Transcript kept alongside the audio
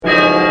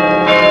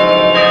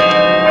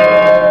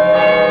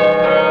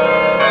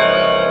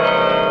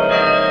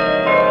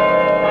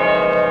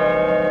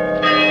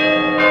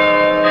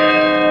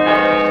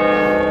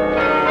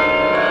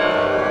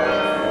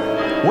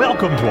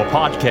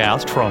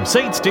podcast from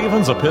St.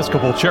 Stephen's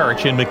Episcopal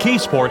Church in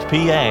McKeesport,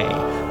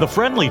 PA, the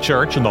friendly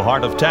church in the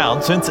heart of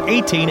town since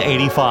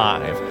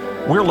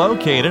 1885. We're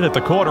located at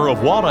the corner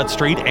of Walnut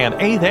Street and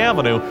 8th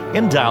Avenue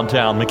in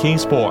downtown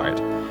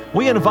McKeesport.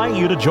 We invite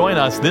you to join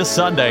us this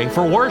Sunday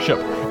for worship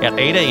at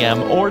 8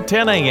 a.m. or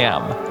 10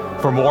 a.m.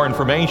 For more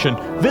information,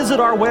 visit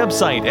our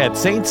website at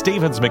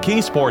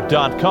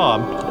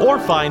ststevensmckeesport.com or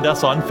find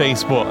us on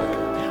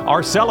Facebook.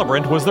 Our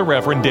celebrant was the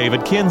Reverend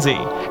David Kinsey,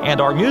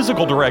 and our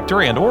musical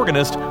director and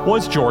organist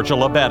was Georgia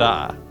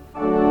Labetta.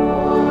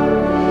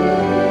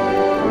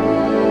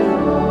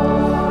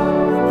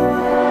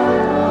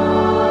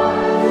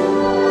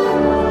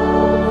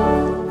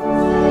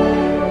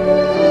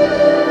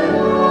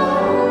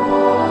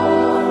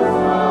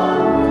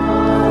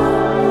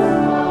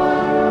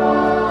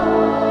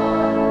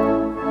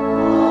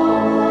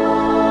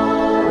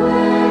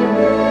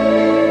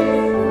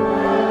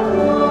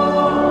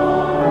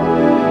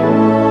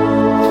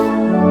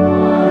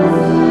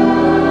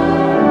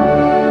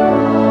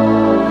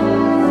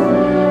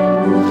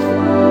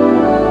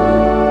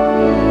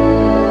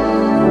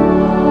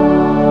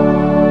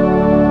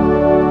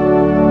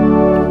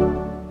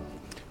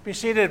 Be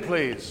seated,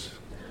 please.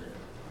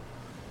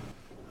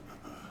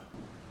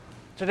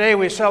 Today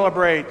we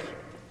celebrate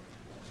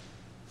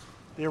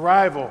the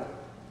arrival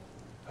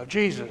of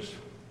Jesus.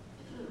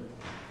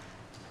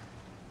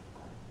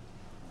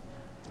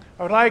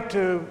 I would like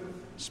to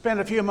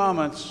spend a few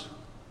moments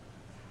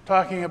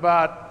talking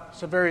about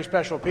some very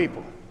special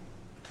people.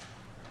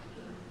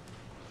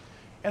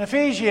 In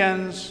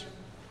Ephesians,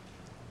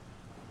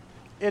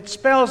 it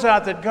spells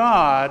out that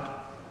God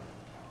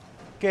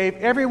gave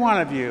every one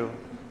of you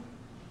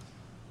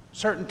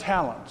certain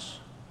talents.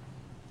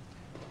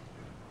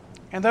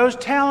 And those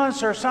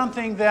talents are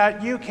something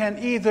that you can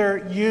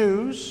either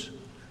use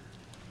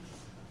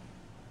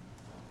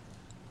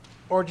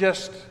or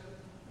just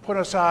put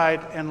aside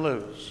and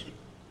lose.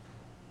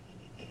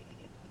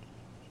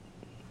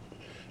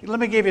 Let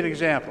me give you an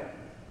example.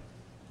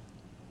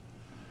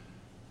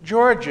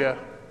 Georgia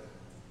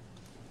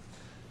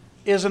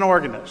is an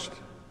organist.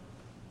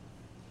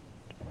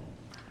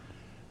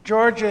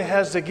 Georgia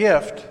has the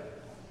gift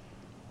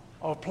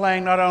of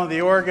playing not only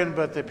the organ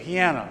but the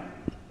piano.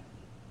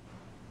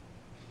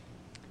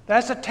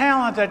 That's a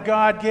talent that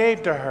God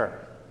gave to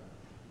her.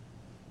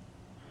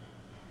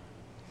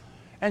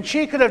 And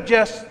she could have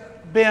just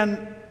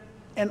been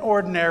an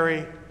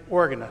ordinary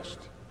organist.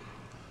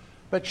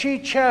 But she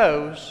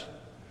chose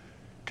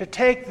to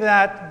take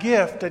that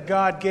gift that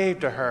God gave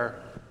to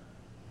her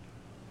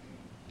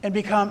and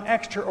become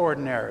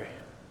extraordinary.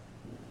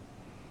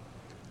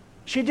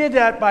 She did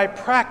that by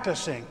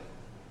practicing.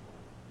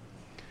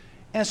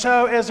 And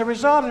so, as a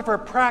result of her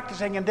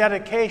practicing and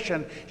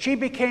dedication, she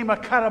became a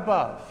cut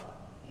above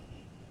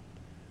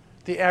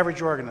the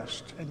average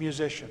organist and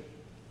musician.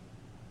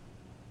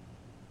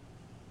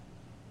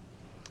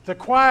 The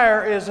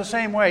choir is the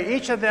same way.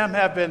 Each of them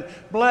have been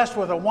blessed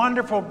with a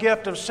wonderful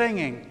gift of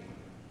singing.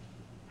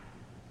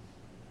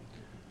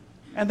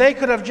 And they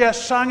could have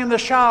just sung in the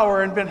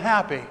shower and been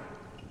happy.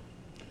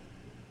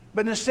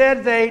 But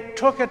instead, they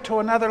took it to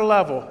another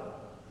level.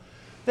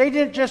 They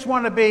didn't just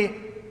want to be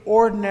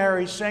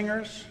ordinary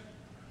singers.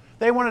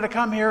 They wanted to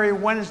come here every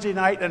Wednesday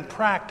night and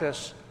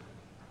practice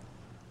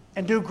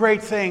and do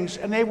great things,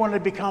 and they wanted to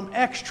become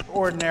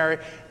extraordinary.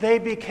 They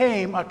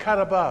became a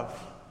cut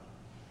above.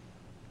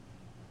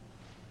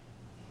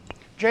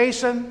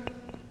 Aaron,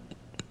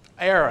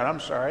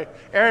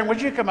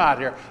 would you come out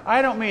here?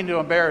 I don't mean to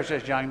embarrass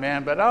this young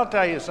man, but I'll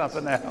tell you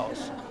something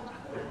else.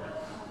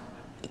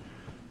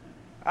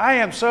 I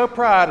am so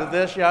proud of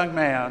this young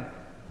man.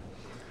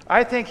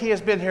 I think he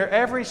has been here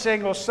every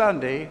single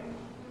Sunday,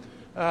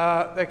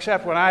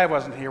 except when I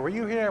wasn't here. Were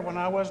you here when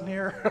I wasn't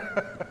here?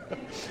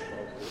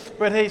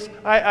 But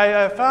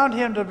I found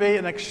him to be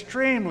an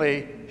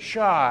extremely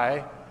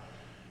shy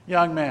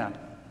young man.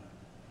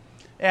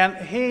 And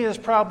he is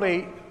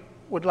probably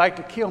would like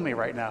to kill me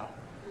right now.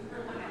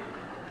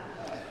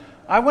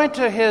 I went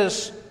to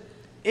his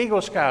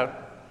Eagle Scout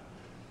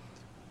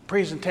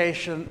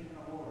presentation.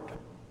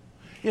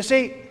 You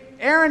see,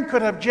 Aaron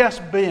could have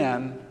just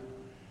been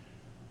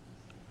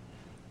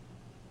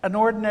an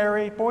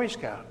ordinary Boy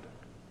Scout.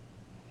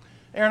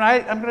 Aaron,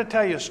 I'm going to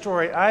tell you a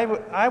story.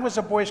 I was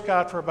a Boy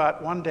Scout for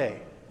about one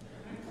day.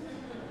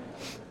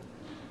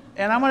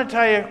 And I'm going to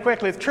tell you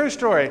quickly, the true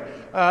story.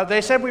 They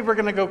said we were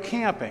going to go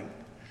camping.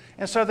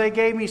 And so they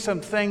gave me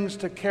some things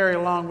to carry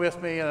along with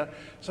me,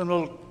 some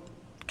little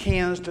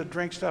cans to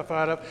drink stuff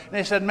out of. And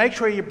they said, make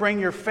sure you bring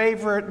your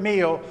favorite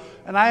meal.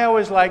 And I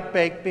always like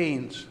baked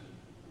beans.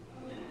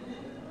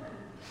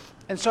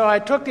 And so I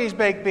took these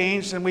baked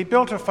beans and we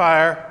built a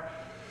fire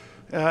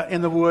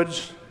in the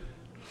woods,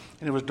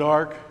 and it was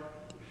dark,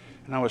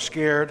 and I was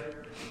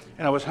scared,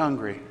 and I was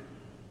hungry.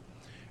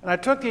 And I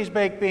took these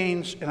baked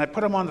beans and I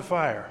put them on the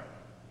fire.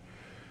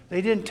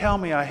 They didn't tell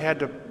me I had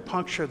to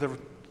puncture the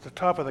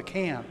top of the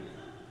can.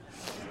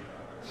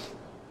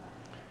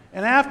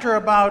 And after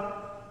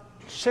about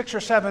 6 or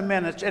 7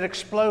 minutes, it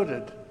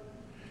exploded,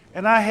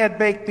 and I had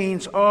baked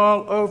beans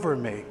all over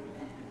me.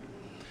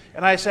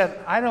 And I said,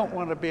 I don't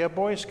want to be a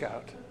Boy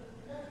Scout.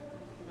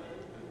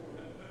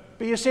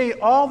 But you see,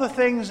 all the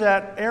things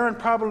that Aaron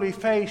probably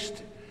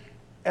faced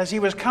as he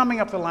was coming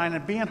up the line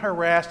and being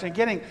harassed and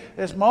getting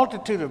this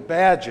multitude of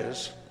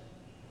badges,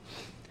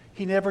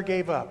 he never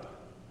gave up.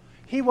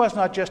 He was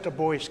not just a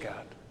Boy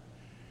Scout.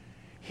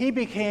 He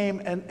became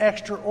an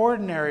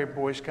extraordinary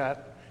Boy Scout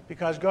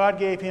because God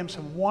gave him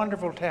some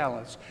wonderful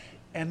talents.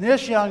 And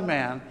this young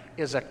man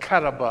is a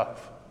cut above.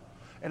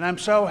 And I'm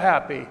so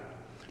happy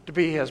to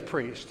be his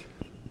priest.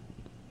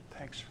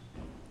 Thanks.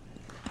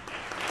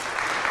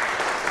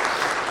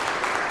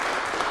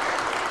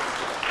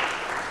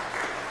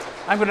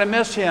 I'm going to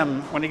miss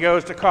him when he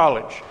goes to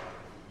college.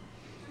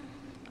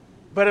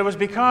 But it was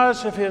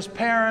because of his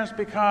parents,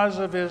 because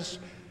of his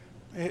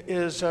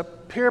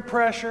peer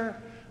pressure,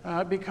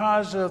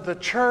 because of the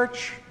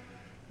church,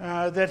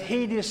 that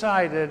he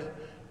decided,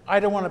 I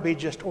don't want to be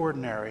just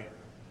ordinary.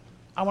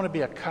 I want to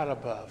be a cut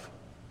above.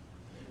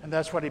 And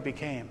that's what he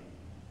became.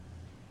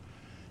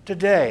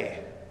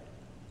 Today,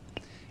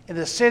 in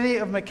the city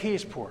of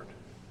McKeesport,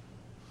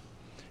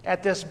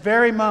 at this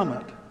very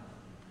moment,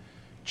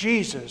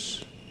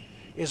 Jesus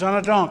is on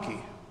a donkey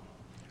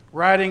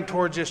riding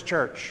towards his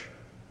church.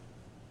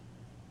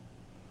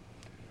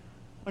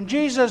 When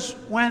Jesus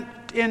went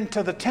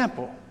into the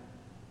temple,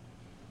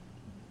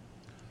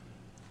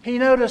 he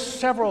noticed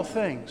several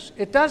things.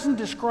 It doesn't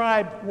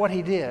describe what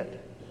he did,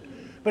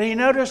 but he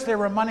noticed there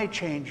were money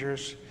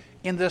changers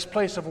in this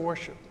place of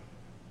worship.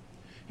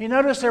 He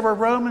noticed there were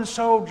Roman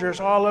soldiers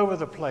all over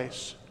the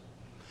place.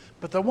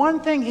 But the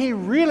one thing he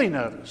really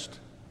noticed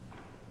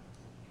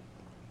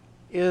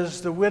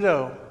is the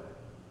widow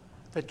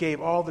that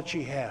gave all that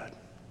she had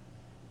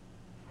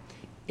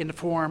in the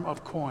form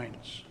of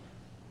coins.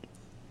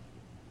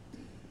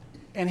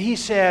 And he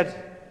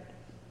said,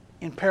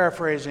 in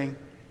paraphrasing,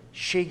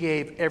 she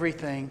gave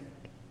everything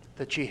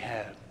that she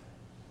had.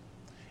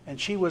 And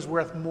she was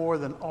worth more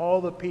than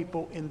all the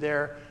people in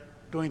there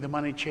doing the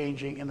money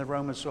changing and the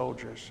Roman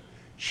soldiers.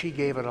 She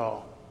gave it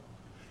all.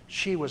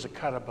 She was a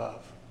cut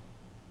above.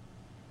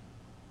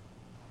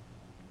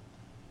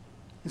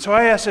 And so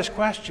I ask this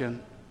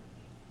question.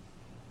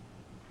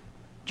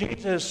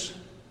 Jesus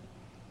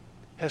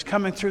has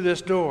coming through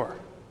this door.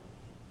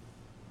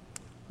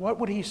 What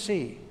would he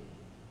see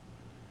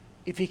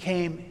if he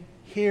came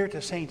here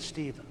to St.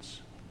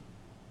 Stephen's?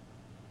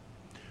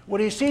 Would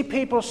he see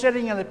people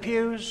sitting in the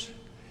pews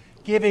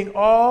giving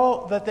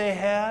all that they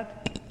had?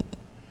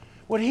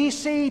 Would he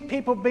see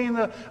people being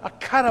a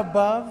cut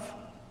above?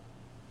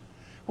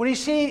 Would he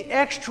see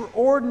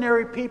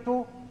extraordinary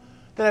people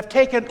that have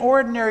taken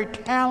ordinary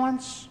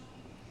talents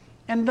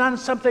and done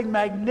something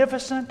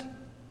magnificent?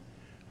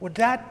 Would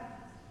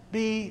that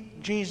be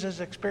Jesus'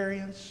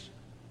 experience?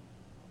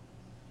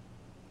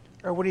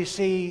 Or would he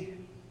see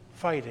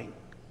fighting?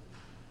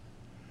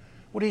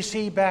 Would he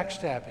see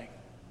backstabbing?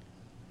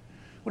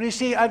 Would he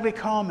see ugly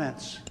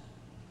comments?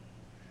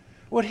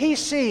 Would he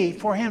see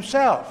for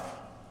himself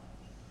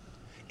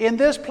in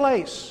this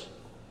place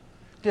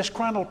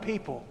disgruntled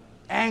people,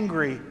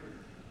 angry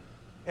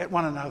at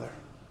one another?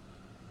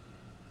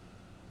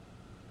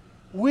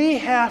 We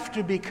have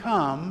to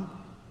become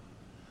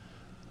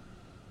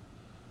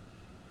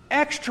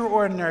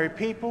extraordinary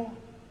people.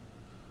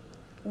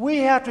 We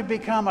have to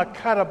become a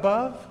cut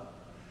above.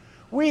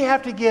 We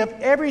have to give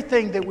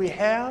everything that we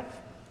have.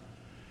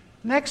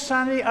 Next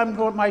Sunday,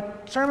 my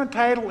sermon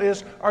title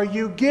is, Are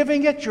You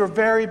Giving It Your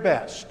Very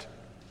Best?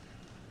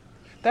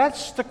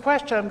 That's the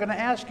question I'm going to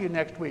ask you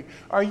next week.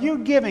 Are you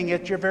giving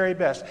it your very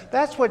best?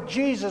 That's what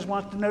Jesus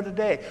wants to know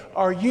today.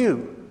 Are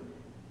you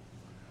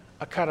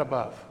a cut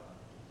above?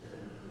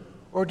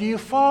 Or do you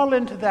fall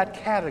into that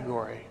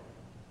category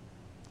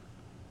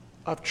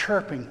of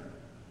chirping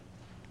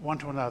one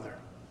to another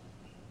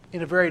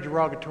in a very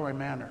derogatory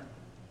manner?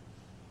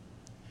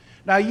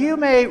 Now, you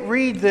may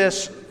read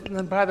this,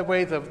 and by the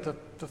way, the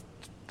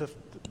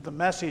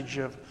message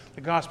of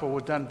the gospel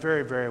was done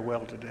very, very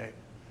well today.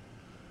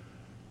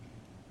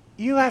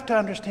 You have to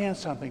understand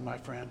something, my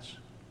friends.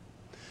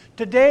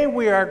 Today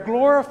we are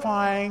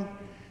glorifying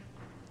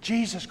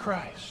Jesus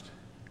Christ.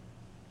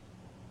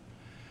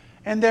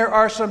 And there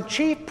are some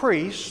chief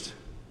priests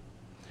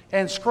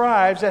and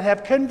scribes that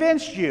have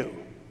convinced you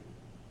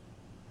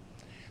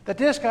that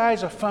this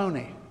guy's a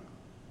phony.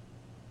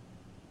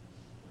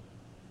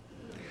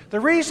 The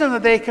reason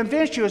that they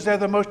convinced you is they're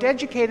the most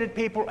educated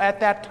people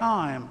at that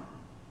time.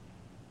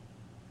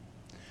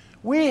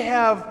 We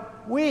have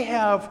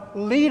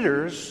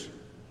leaders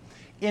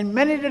in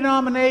many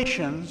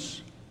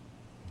denominations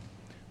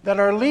that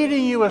are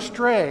leading you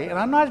astray. And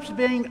I'm not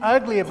being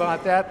ugly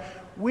about that.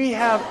 We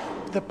have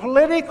the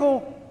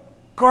political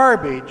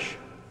garbage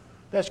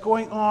that's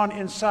going on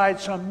inside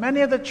so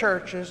many of the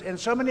churches and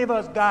so many of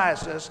us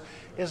dioceses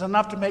is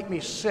enough to make me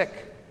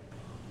sick.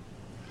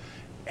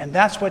 And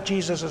that's what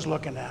Jesus is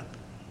looking at.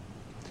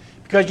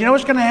 Because you know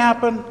what's going to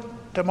happen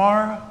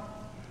tomorrow?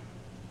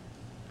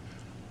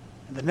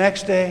 And the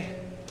next day?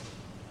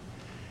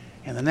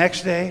 And the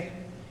next day?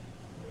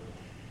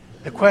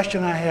 The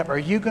question I have, are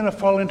you going to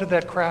fall into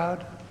that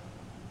crowd?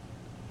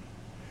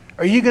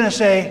 Are you going to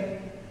say,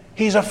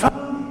 he's a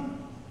phony?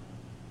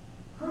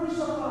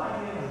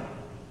 Crucify him.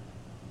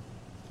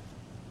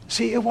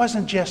 See, it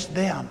wasn't just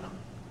them.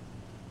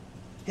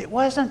 It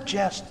wasn't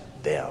just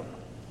them.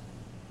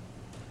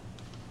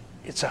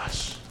 It's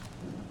us.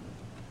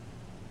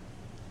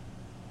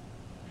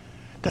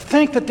 To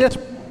think that this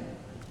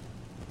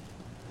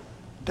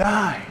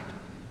died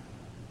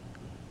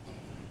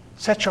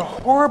such a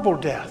horrible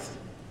death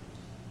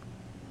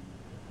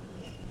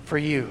for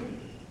you.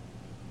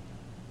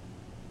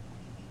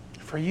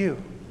 For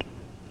you.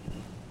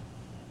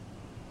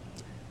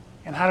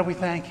 And how do we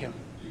thank him?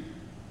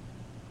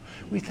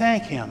 We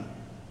thank him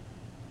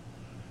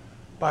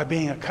by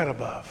being a cut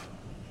above.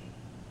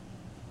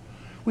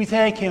 We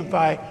thank him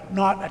by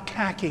not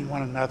attacking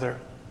one another,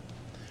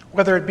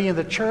 whether it be in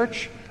the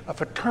church, a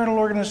fraternal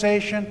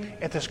organization,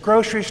 at this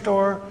grocery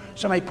store,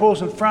 somebody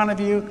pulls in front of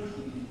you,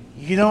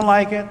 you don't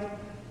like it,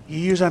 you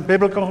use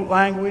unbiblical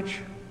language,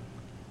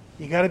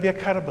 you got to be a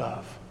cut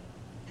above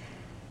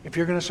if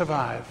you're going to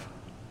survive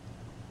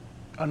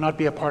and not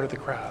be a part of the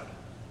crowd.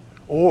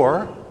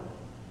 Or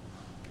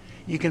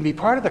you can be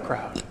part of the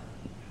crowd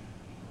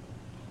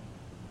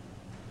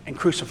and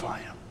crucify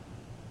him.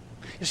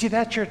 You see,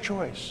 that's your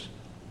choice.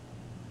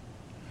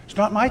 It's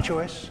not my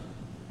choice.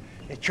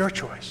 It's your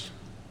choice.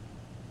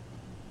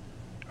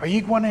 Do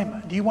you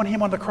want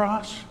him on the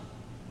cross?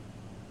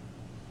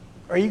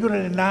 Are you going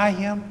to deny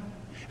him?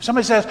 If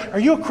somebody says, are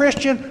you a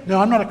Christian? No,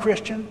 I'm not a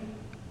Christian.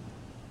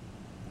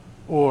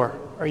 Or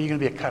are you going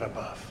to be a cut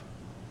above?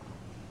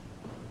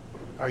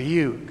 Are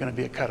you going to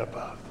be a cut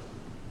above?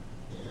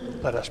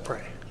 Let us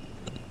pray.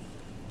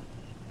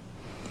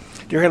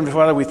 Dear Heavenly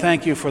Father, we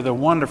thank you for the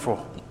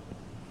wonderful,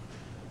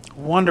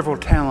 wonderful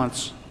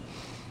talents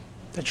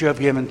that you have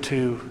given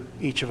to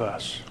each of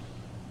us.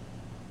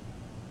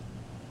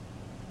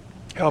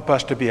 Help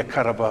us to be a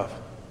cut above.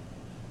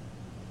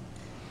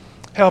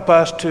 Help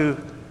us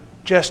to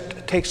just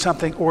take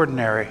something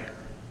ordinary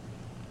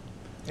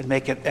and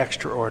make it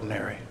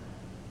extraordinary.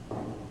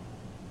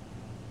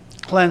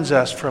 Cleanse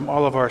us from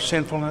all of our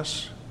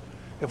sinfulness.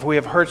 If we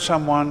have hurt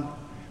someone,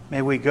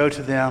 may we go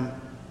to them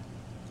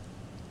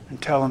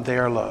and tell them they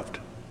are loved.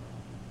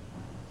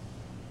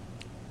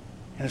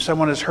 And if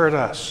someone has hurt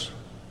us,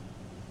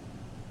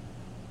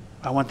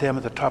 I want them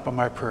at the top of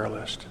my prayer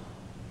list.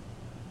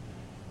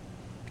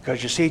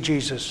 Because you see,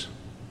 Jesus,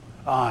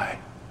 I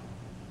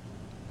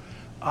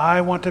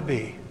want to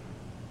be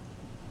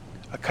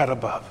a cut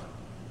above.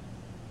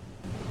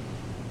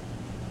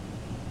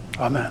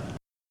 Amen.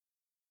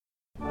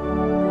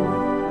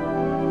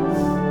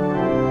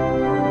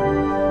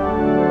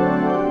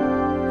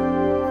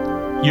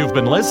 You've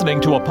been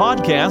listening to a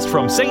podcast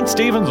from St.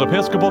 Stephen's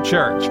Episcopal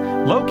Church,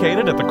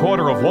 located at the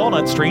corner of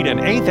Walnut Street and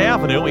 8th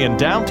Avenue in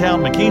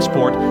downtown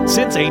McKeesport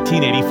since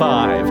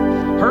 1885.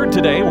 Heard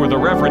today were the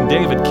Reverend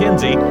David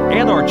Kinsey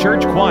and our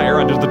church choir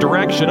under the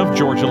direction of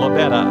Georgia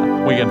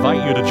Labetta. We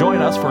invite you to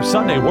join us for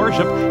Sunday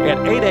worship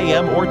at 8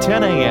 a.m. or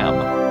 10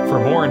 a.m. For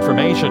more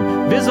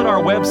information, visit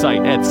our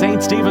website at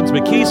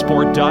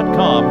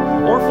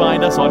ststevensmckeesport.com or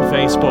find us on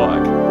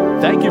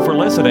Facebook. Thank you for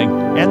listening,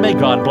 and may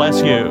God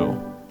bless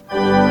you.